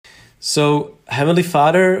So, Heavenly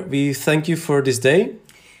Father, we thank you for this day.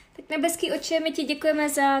 Tak nebeský Otče, my ti děkujeme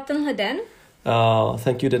za tenhle den.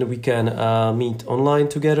 Thank you that we can meet online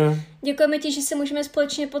together. Děkujeme ti, že se můžeme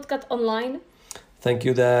společně potkat online. Thank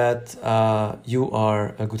you that you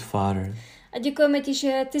are a good father. A děkujeme ti,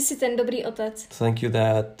 že ty jsi ten dobrý otec. Thank you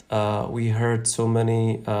that we heard so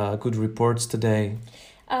many good reports today.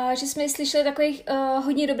 A že jsme slyšeli takových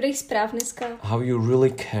hodně dobrých zpráv dneska. How you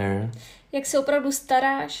really care. Jak se opravdu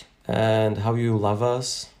staráš. And how you love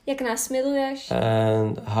us. Jak nás miluješ.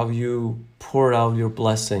 And how you pour out your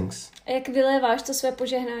blessings. A jak vyléváš to své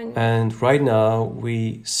požehnání. And right now we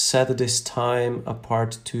set this time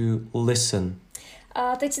apart to listen.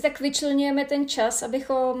 A teď si tak vyčleňujeme ten čas,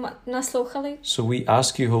 abychom naslouchali. So we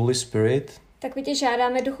ask you, Holy Spirit, tak my tě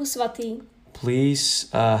žádáme, Duchu svatý. Please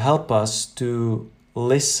help us to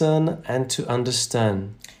listen and to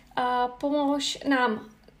understand. A pomož nám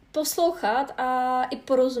poslouchat a i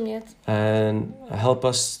porozumět. And help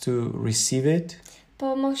us to receive it.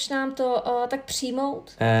 Pomož nám to tak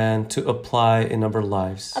přijmout. And to apply in our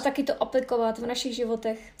lives. A taky to aplikovat v našich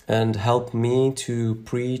životech. And help me to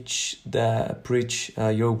preach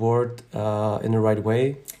your word in the right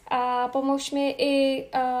way. A pomož mi i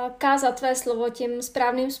kázat tvé slovo tím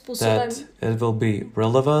správným způsobem. That it will be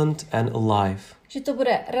relevant and alive. Že to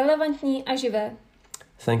bude relevantní a živé.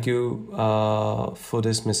 Thank you for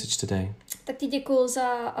this message today. Tak ti děkuju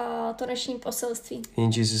za to dnešní poselství. In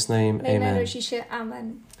Jesus' name, amen. Ježíše,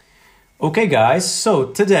 amen. Okay, guys,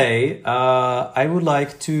 so today I would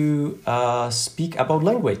like to speak about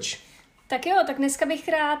language. Tak jo, tak dneska bych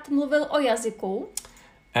rád mluvil o jazyku.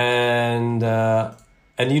 And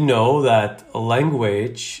you know that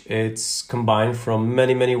language, it's combined from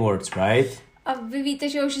many words, right? A vy víte,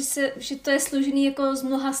 že to je složený jako z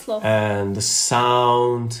mnoha slov. And the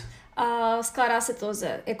sound. A skládá se to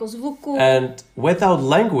jako zvuku. And without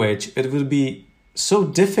language, it would be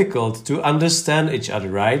so difficult to understand each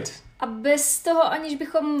other, right? A bez toho, aniž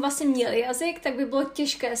bychom vlastně měli jazyk, tak by bylo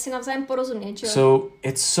těžké si navzájem porozumět, že? So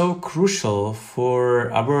it's so crucial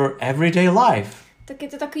for our everyday life. Tak je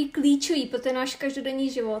to takový klíčový pro ten náš každodenní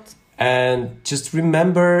život. And just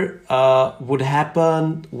remember what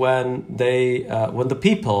happened when the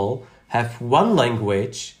people have one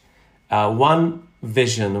language, one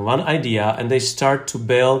vision, one idea, and they start to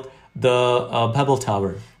build the Babel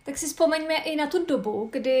Tower. Tak si vzpomeňme i na tu dobu,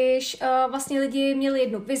 když vlastně lidi měli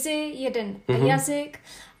jednu vizi, jeden jazyk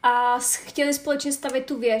a chtěli společně stavit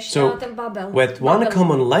tu věž, ten Babel. With one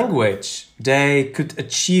common language, they could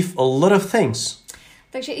achieve a lot of things.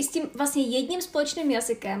 Takže i s tím vlastně jedním společným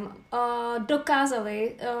jazykem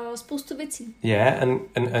dokázali spoustu věcí. Yeah,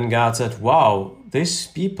 and God said, wow, these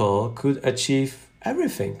people could achieve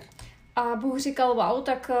everything. A Bůh říkal, wow,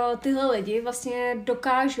 tak tyhle lidi vlastně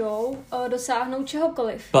dokážou dosáhnout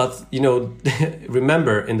čehokoliv. But, you know,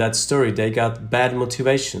 remember in that story, they got bad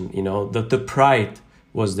motivation, you know, the pride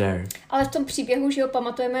was there. Ale v tom příběhu, že ho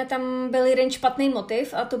pamatujeme, tam byl jeden špatný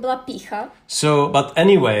motiv a to byla pýcha. So, but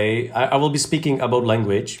anyway, I will be speaking about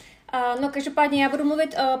language. No každopádně já budu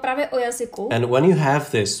mluvit právě o jazyku. And when you have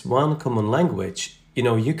this one common language, you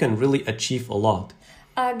know, you can really achieve a lot.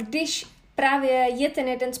 A když právě je ten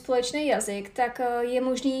jeden společný jazyk, tak je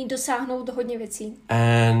možný dosáhnout hodně věcí.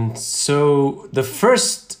 And so the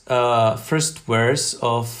first verse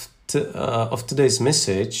of today's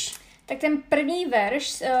message. Tak ten první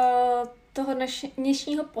verš toho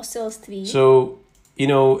dnešního poselství. So, you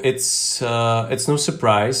know, it's no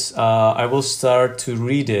surprise. I will start to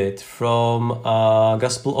read it from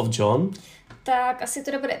Gospel of John. Tak asi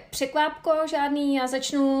to nebude překvápko žádný. Já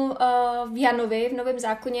začnu v Janovi, v Novém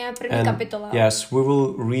zákoně, první kapitola. Yes, we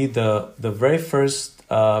will read the very first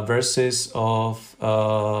verses of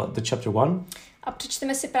the chapter 1. A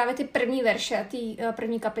přečteme si právě ty první verše, ty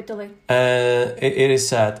první kapitoly. It is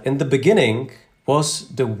said, in the beginning was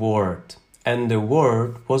the Word, and the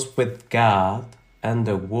Word was with God, and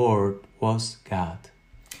the Word was God.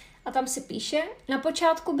 A tam se píše, na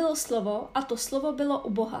počátku bylo slovo, a to slovo bylo u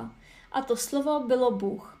Boha. A to slovo bylo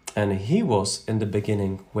Bůh. And he was in the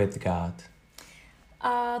beginning with God.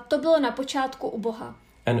 A to bylo na počátku u Boha.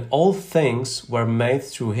 And all things were made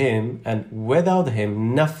through him, and without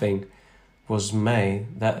him nothing was made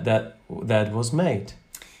that was made.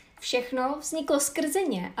 Všechno vzniklo skrze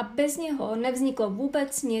ně a bez něho nevzniklo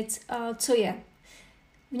vůbec nic, co je.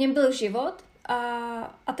 V něm byl život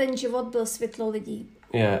a ten život byl světlo lidí.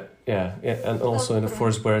 Yeah. And also in the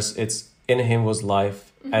first verse, it's in him was life,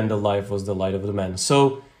 and the life was the light of the man.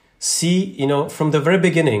 So, see, you know, from the very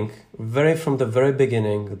beginning, the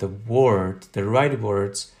right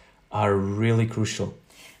words are really crucial.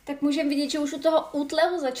 tak můžeme vidět, že už u toho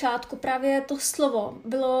útlého začátku právě to slovo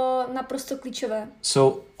bylo naprosto klíčové.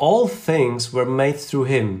 So all things were made through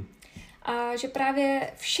him. A že právě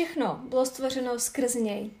všechno bylo stvořeno skrz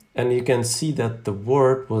něj. And you can see that the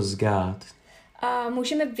word was God. A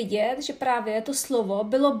můžeme vidět, že právě to slovo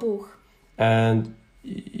bylo Bůh. And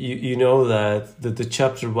you know that the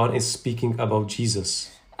chapter 1 is speaking about Jesus.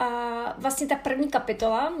 A vlastně ta první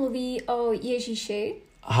kapitola mluví o Ježíši.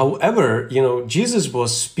 However, Jesus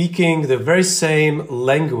was speaking the very same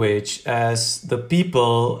language as the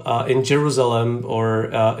people in Jerusalem or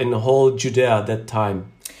in whole Judea at that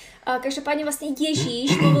time. A každopádně vlastně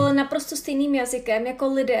Ježíš mluvil naprosto stejným jazykem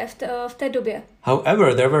jako lidé v té době.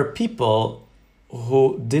 However, there were people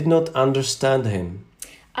who did not understand him.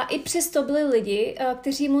 A i přesto byli lidi,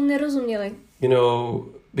 kteří mu nerozuměli.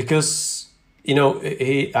 Because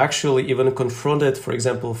he actually even confronted, for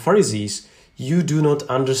example, Pharisees. You do not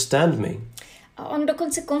understand me. A on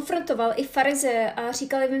dokonce konfrontoval i farizeje a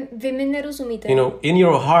říkal, vy mi nerozumíte. In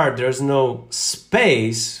your heart there's no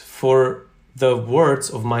space for the words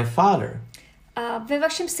of my Father. A ve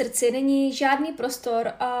vašem srdci není žádný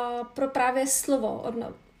prostor pro právě slovo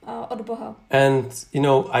od Boha. And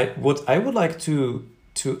what I would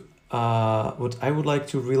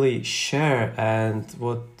like to really share and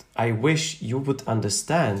what I wish you would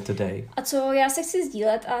understand today. A co já se chci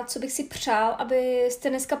sdílet a co bych si přál, abyste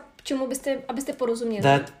dneska abyste porozuměli.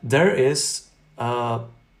 That there is a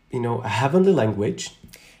heavenly language.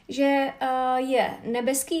 Že je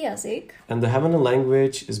nebeský jazyk. And the heavenly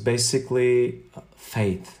language is basically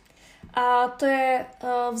faith. A to je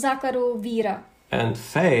v základu víra. And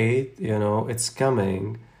faith, it's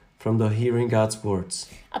coming from the hearing God's words.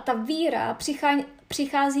 A ta víra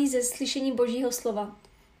přichází ze slyšení Božího slova.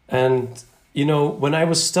 And when I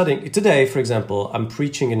was studying today, for example, I'm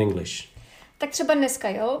preaching in English. Tak třeba dneska,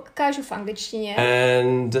 kážu v angličtině.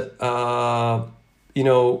 And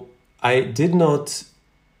I did not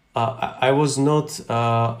I was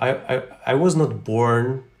not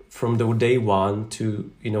born from the day one to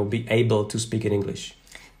be able to speak in English.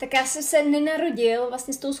 Tak já jsem se nenarodil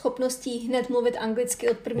vlastně s tou schopností hned mluvit anglicky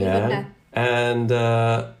od prvního dne. And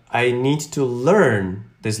I need to learn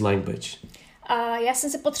this language. A já jsem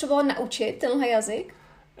se potřeboval naučit tenhle jazyk.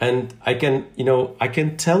 And I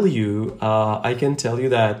can tell you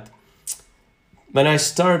that when I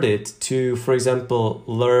started to, for example,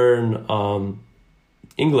 learn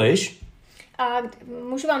English. A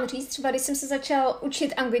můžu vám říct, třeba když jsem se začal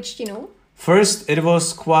učit angličtinu. First, it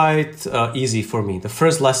was quite easy for me. The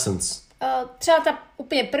first lessons. Třeba ta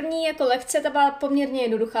úplně první jako lekce, ta byla poměrně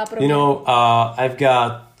jednoduchá pro mě. I've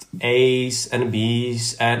got A's and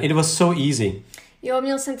B's and it was so easy.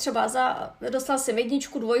 Měl jsem třeba dostal jsem 1,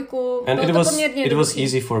 2, and bylo to poměrně it was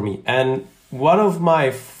easy for me. And one of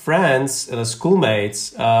my friends,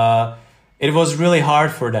 schoolmates, it was really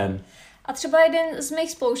hard for them. A třeba jeden z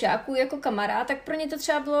mých spolužáků jako kamarád, tak pro ně to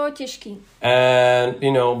třeba bylo těžký. And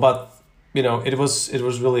it was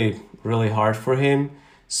really really hard for him.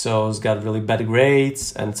 So he's got really bad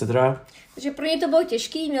grades and etc. Takže pro ně to bylo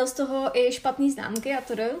těžký, měl z toho i špatný známky a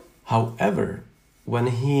to. However, when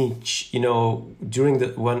he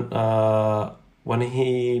when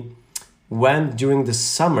he went during the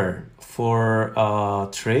summer for a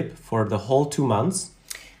trip for the whole 2 months.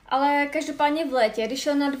 Ale každopádně v létě, když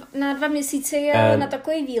šel na 2 měsíce jel na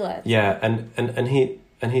takový výlet. Yeah,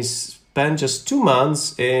 and he spent just 2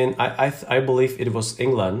 months in I believe it was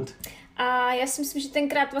England. A já si myslím, že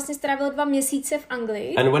tenkrát vlastně strávil 2 měsíce v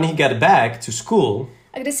Anglii. And when he got back to school,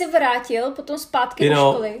 a když se vrátil potom zpátky do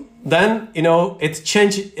školy, then it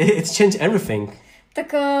changed everything.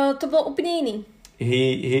 Tak to bylo úplně jiný.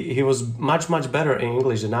 He was much better in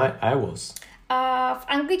English than I was. A v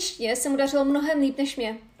angličtině se mu dařilo mnohem líp než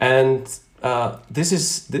mě. And this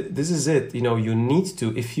is it. You need to,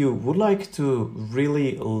 if you would like to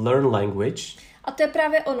really learn language. A to je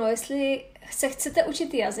právě ono, jestli se chcete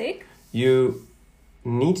učit jazyk. You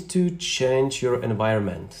need to change your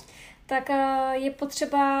environment. Tak je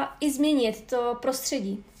potřeba i změnit to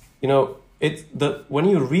prostředí. When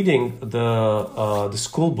you're reading the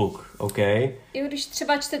school book, okay? I když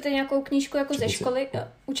třeba čtete nějakou knížku jako ze školy,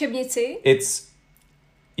 učebnici. It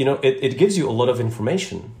gives you a lot of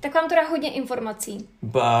information. Tak vám to dá hodně informací.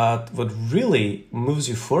 But what really moves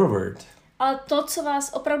you forward. Ale to, co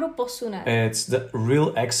vás opravdu posune. It's the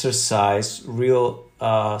real exercise, real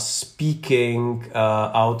speaking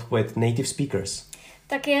out with native speakers.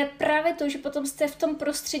 Tak je právě to, že potom jste v tom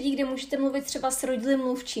prostředí, kde můžete mluvit třeba s rodilým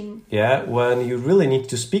mluvčím. Yeah, when you really need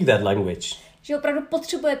to speak that language. Že opravdu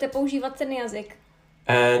potřebujete používat ten jazyk.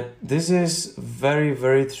 And this is very,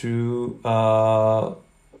 very true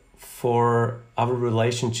for our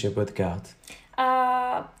relationship with God.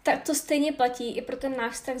 A tak to stejně platí i pro ten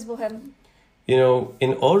náš vztah s Bohem. You know,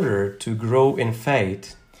 in order to grow in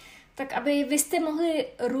faith, Tak aby vy jste mohli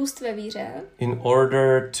růst ve víře, in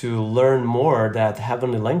order to learn more that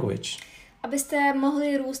heavenly language, abyste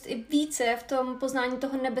mohli růst i více v tom poznání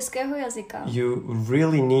toho nebeského jazyka, you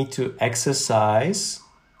really need to exercise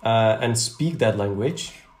and speak that language.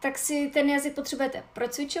 tak si ten jazyk potřebujete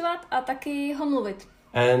procvičovat a taky ho mluvit.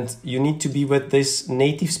 And you need to be with these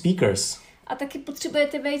native speakers. A taky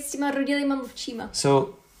potřebujete být s těma rodilýma mluvčíma.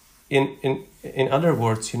 So, in other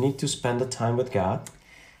words, you need to spend the time with God.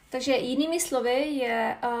 Takže jinými slovy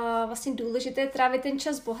je vlastně důležité trávit ten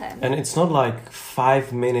čas s Bohem. And it's not like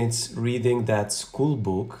 5 minutes reading that school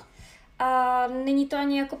book. A není to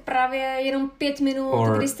ani jako právě jenom 5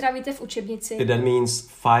 minut, kdy strávíte v učebnici. That means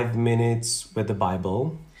 5 minutes with the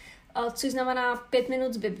Bible. Což znamená 5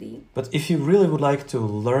 minut z Biblí. But if you really would like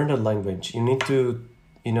to learn the language, you need to,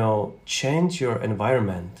 you know, change your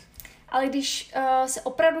environment. Ale když se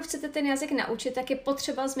opravdu chcete ten jazyk naučit, tak je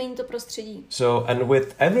potřeba změnit to prostředí. So, and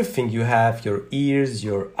with everything you have, your ears,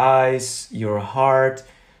 your eyes, your heart,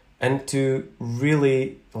 and to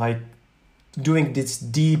really like doing this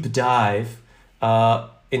deep dive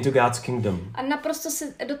into God's kingdom. A naprosto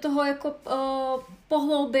se do toho jako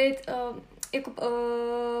pohloubit,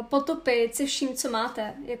 potopit se vším, co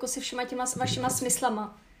máte, jako se všema těma vašima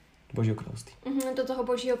smyslama. Božího království. Do toho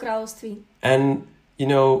Božího království. And you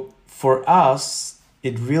know, for us,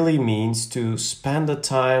 it really means to spend the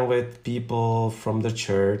time with people from the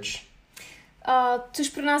church. Což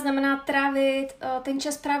pro nás znamená trávit ten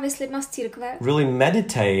čas právě s lidma z církve. Really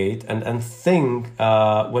meditate and think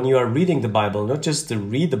when you are reading the Bible, not just to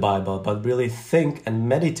read the Bible, but really think and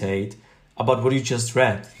meditate about what you just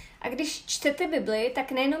read. A když čtete Bibli,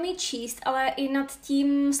 tak nejenom ji číst, ale i nad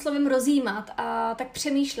tím slovem rozjímat a tak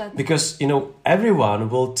přemýšlet. Because, you know, everyone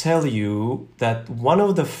will tell you that one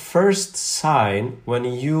of the first sign when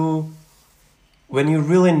you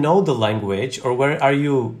really know the language, or where are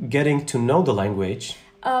you getting to know the language,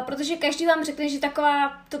 protože každý vám řekne, že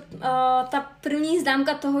ta první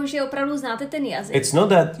známka toho, že opravdu znáte ten jazyk. It's not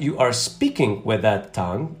that you are speaking with that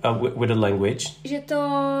tongue, with the language. Že to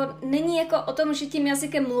není jako o tom, že tím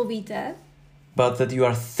jazykem mluvíte. But that you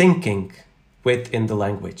are thinking within the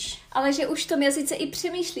language. Ale že už v tom jazyce i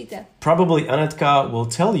přemýšlíte. Probably Anetka will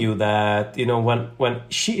tell you that, you know, when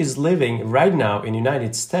she is living right now in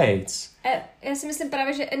United States. Já si myslím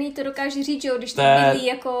právě, že Annie to dokáže říct, že když to bydlí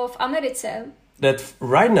jako v Americe. That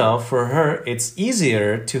right now for her it's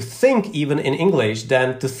easier to think even in English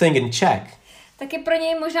than to think in Czech. Tak je pro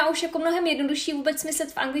něj možná už jako mnohem jednodušší vůbec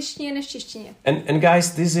myslet v angličtině než v češtině. And guys,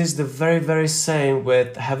 this is the very, very same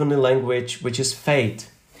with heavenly language, which is faith.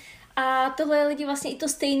 A tohle je lidi vlastně i to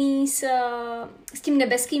stejný s tím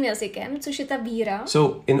nebeským jazykem, což je ta víra.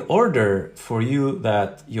 So in order for you that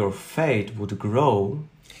your faith would grow,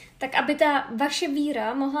 tak aby ta vaše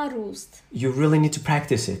víra mohla růst, you really need to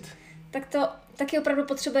practice it. Tak to taky opravdu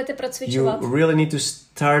potřebujete procvičovat. You really need to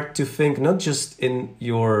start to think not just in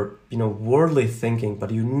your, you know, worldly thinking,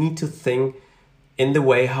 but you need to think in the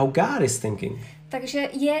way how God is thinking. Takže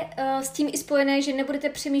je s tím i spojené, že nebudete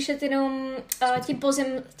přemýšlet jenom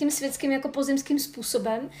tím světským jako pozemským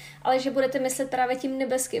způsobem, ale že budete myslet právě tím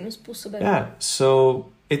nebeským způsobem. Yeah, so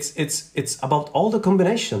it's about all the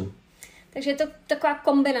combination. Takže je to taková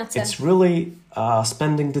kombinace. It's really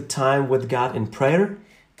spending the time with God in prayer.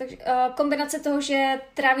 Takže kombinace toho, že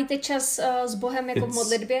trávíte čas s Bohem jako v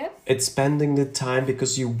modlitbě. It's spending the time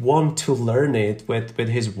because you want to learn it with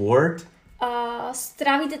His word.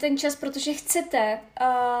 Strávíte ten čas, protože chcete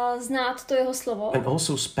znát to jeho slovo. And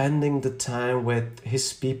also spending the time with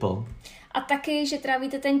His people. A taky, že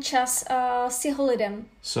trávíte ten čas s jeho lidem.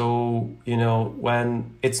 So, you know, when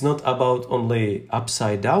it's not about only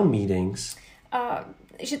upside down meetings.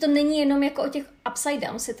 Že to není jenom jako o těch upside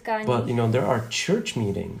down setkání. But, you know, there are church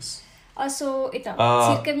meetings. Ale jsou i tam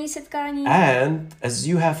církevní setkání. And as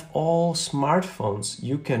you have all smartphones,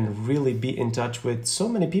 you can really be in touch with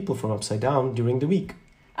so many people from upside down during the week.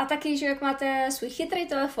 A taky, že jak máte svůj chytrý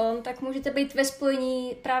telefon, tak můžete být ve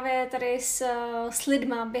spojení právě tady s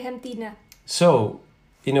lidma během týdne. So,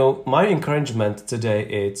 you know, my encouragement today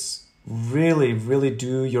is really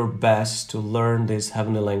do your best to learn this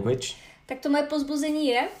heavenly language. Tak to moje povzbuzení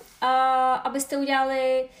je, abyste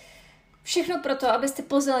udělali všechno pro to, abyste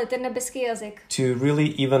poznali ten nebeský jazyk. To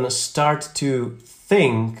really even start to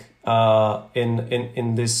think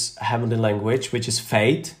in this heavenly language, which is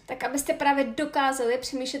faith. Tak abyste právě dokázali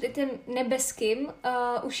přemýšlet i tím nebeským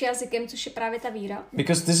už jazykem, což je právě ta víra.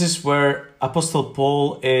 Because this is where Apostle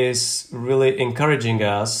Paul is really encouraging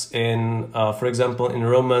us in, for example, in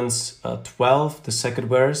Romans 12, the second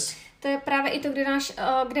verse. To je právě i to,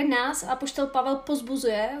 kde nás apoštol Pavel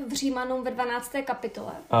pozbuzuje v Římanům ve 12.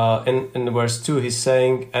 kapitole. In verse 2 he's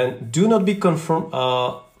saying, and do not be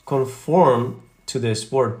conformed to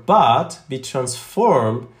this world, but be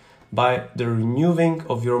transformed by the renewing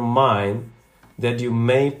of your mind, that you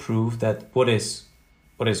may prove that what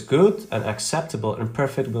is good and acceptable and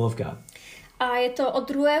perfect will of God. A je to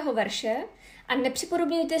od 2. verše. A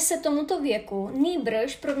nepřipodobňujte se tomuto věku,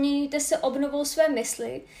 nýbrž proměňujte se obnovou své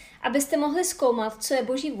mysli, abyste mohli zkoumat, co je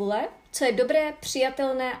Boží vůle, co je dobré,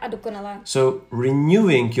 přijatelné a dokonalé. So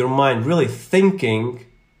renewing your mind, really thinking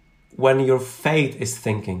when your faith is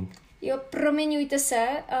thinking. Jo, proměňujte se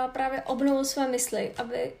právě obnovou své mysli,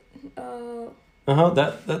 aby...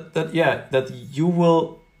 That you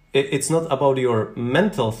will... It's not about your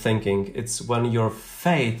mental thinking, it's when your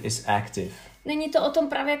faith is active. Není to o tom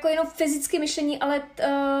právě jako jenom fyzické myšlení, ale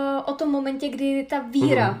o tom momentě, kdy ta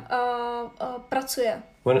víra pracuje.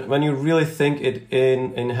 When you really think it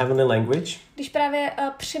in heavenly language. Když právě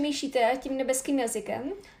přemýšlíte tím nebeským jazykem.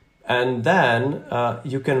 And then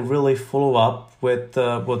you can really follow up with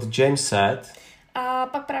what James said. A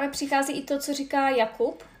pak právě přichází i to, co říká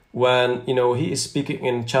Jakub. When, he is speaking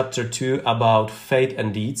in chapter 2 about faith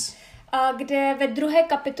and deeds. Kde ve 2.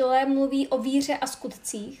 kapitole mluví o víře a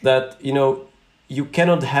skutcích. That, you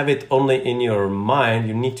cannot have it only in your mind,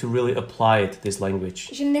 you need to really apply it, this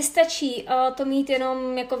language. Že nestačí to mít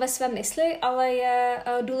jenom jako ve své mysli, ale je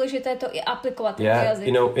důležité to i aplikovat na jazyk.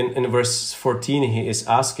 In verse 14 he is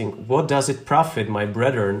asking, what does it profit, my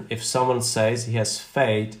brethren, if someone says he has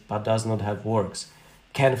faith but does not have works?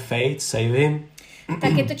 Can faith save him?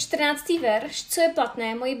 Tak je to 14. verš, co je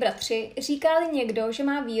platné, moji bratři, říká-li někdo, že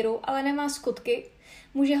má víru, ale nemá skutky,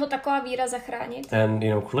 může ho taková víra zachránit? And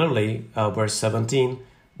clearly, verse 17,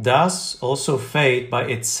 thus also faith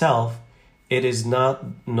by itself, it is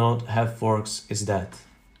not have works, is dead.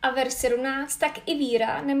 A verš 17, tak i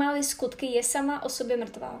víra, nemá-li skutky, je sama o sobě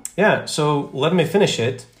mrtvá. Yeah, so let me finish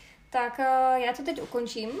it. Tak já to teď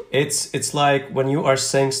ukončím. It's like when you are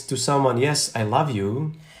saying to someone, yes, I love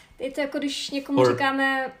you. Je to jako když někomu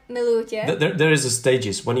říkáme miluju tě. There is a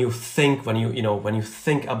stages when you think, when you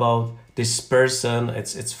think about this person,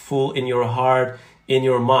 it's full in your heart, in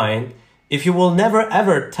your mind. If you will never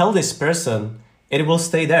ever tell this person, it will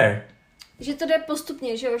stay there. Že to jde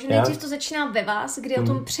postupně, že jo? Že nejdřív to začíná ve vás, kdy o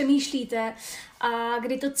tom přemýšlíte a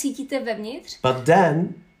kdy to cítíte vevnitř. But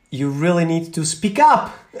then you really need to speak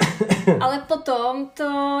up. Ale potom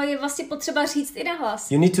to je vlastně potřeba říct i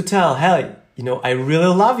nahlas. You need to tell, hey, I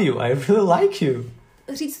really love you, I really like you.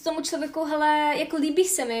 Říct tomu člověku, hele, jako líbíš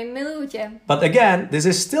se mi, miluju tě. But again, this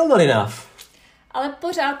is still not enough. Ale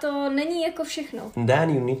pořád to není jako všechno. And then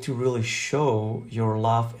you need to really show your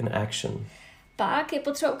love in action. Pak je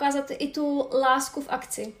potřeba ukázat i tu lásku v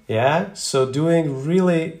akci. Yeah, so doing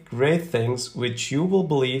really great things which you will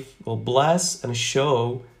believe will bless and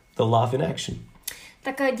show the love in action.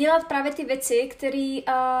 Tak dělat právě ty věci, které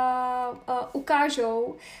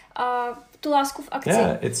ukážou tu lásku v akci.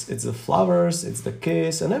 Yeah, it's the flowers, it's the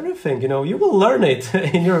kiss and everything. You will learn it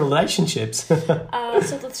in your relationships. A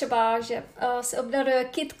jsou to třeba, že se obdaruje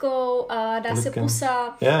kytkou a dá se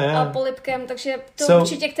pusa polibkem, takže to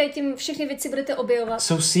určitě tím všechny věci budete objevovat.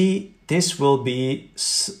 So see, this will be,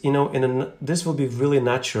 this will be really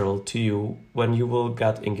natural to you when you will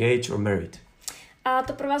get engaged or married. A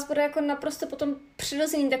to pro vás bude jako naprosto potom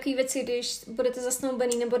přirozený takové věci, když budete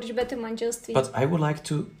zasnoubený nebo když budete v manželství. But I would like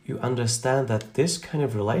you understand that this kind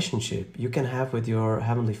of relationship you can have with your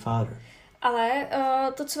heavenly Father. Ale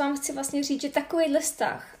to, co vám chci vlastně říct, že takovýhle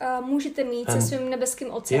vztah můžete mít se svým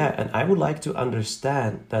nebeským otcem. Yeah, and I would like to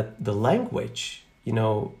understand that the language,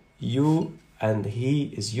 you and he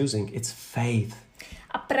is using, it's faith.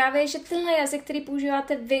 A právě, že tenhle jazyk, který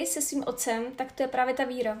používáte vy se svým otcem, tak to je právě ta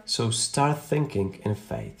víra. So start thinking in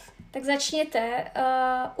faith. Tak začněte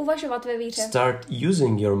uvažovat ve víře. Start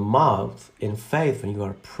using your mouth in faith when you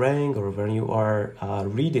are praying or when you are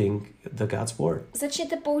reading the God's word.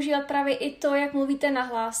 Začněte používat právě i to, jak mluvíte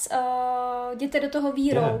nahlas. Jděte do toho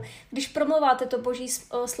vírou. Když promluváte to Boží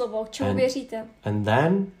slovo, čemu věříte. And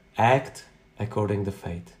then act according to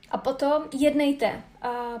faith. A potom jednejte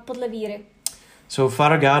podle víry. So,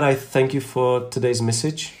 Father God, I thank you for today's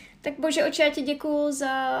message. Tak Bože, Otče, já ti děkuju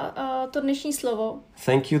za to dnešní slovo.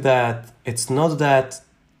 Thank you that it's not that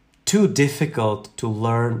too difficult to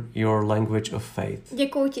learn your language of faith.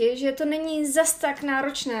 Děkuji ti, že to není zas tak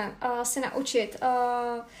náročné se naučit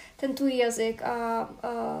ten tvůj jazyk a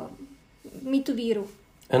mít tu víru.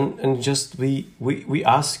 And just we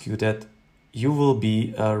ask you that you will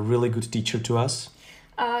be a really good teacher to us.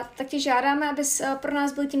 A tak tě žádáme, abys pro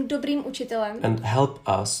nás byl tím dobrým učitelem. And help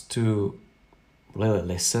us to really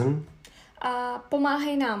listen. A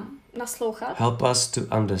pomáhej nám naslouchat. Help us to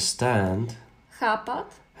understand. Chápat.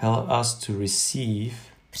 Help us to receive.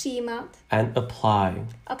 Přijímat. And apply.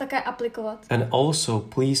 A také aplikovat. And also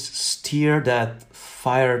please steer that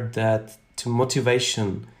fire, that to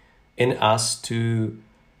motivation in us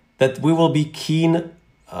that we will be keen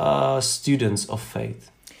students of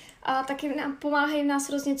faith. A taky nám pomáhají nás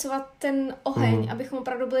rozněcovat ten oheň, abychom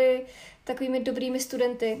opravdu byli takovými dobrými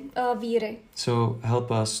studenty víry. So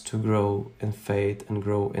help us to grow in faith and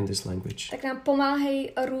grow in this language. Tak nám pomáhají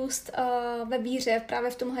růst ve víře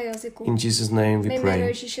právě v tomhle jazyku. In Jesus' name we pray. Jméno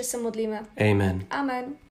Ježíše se modlíme. Amen. Amen.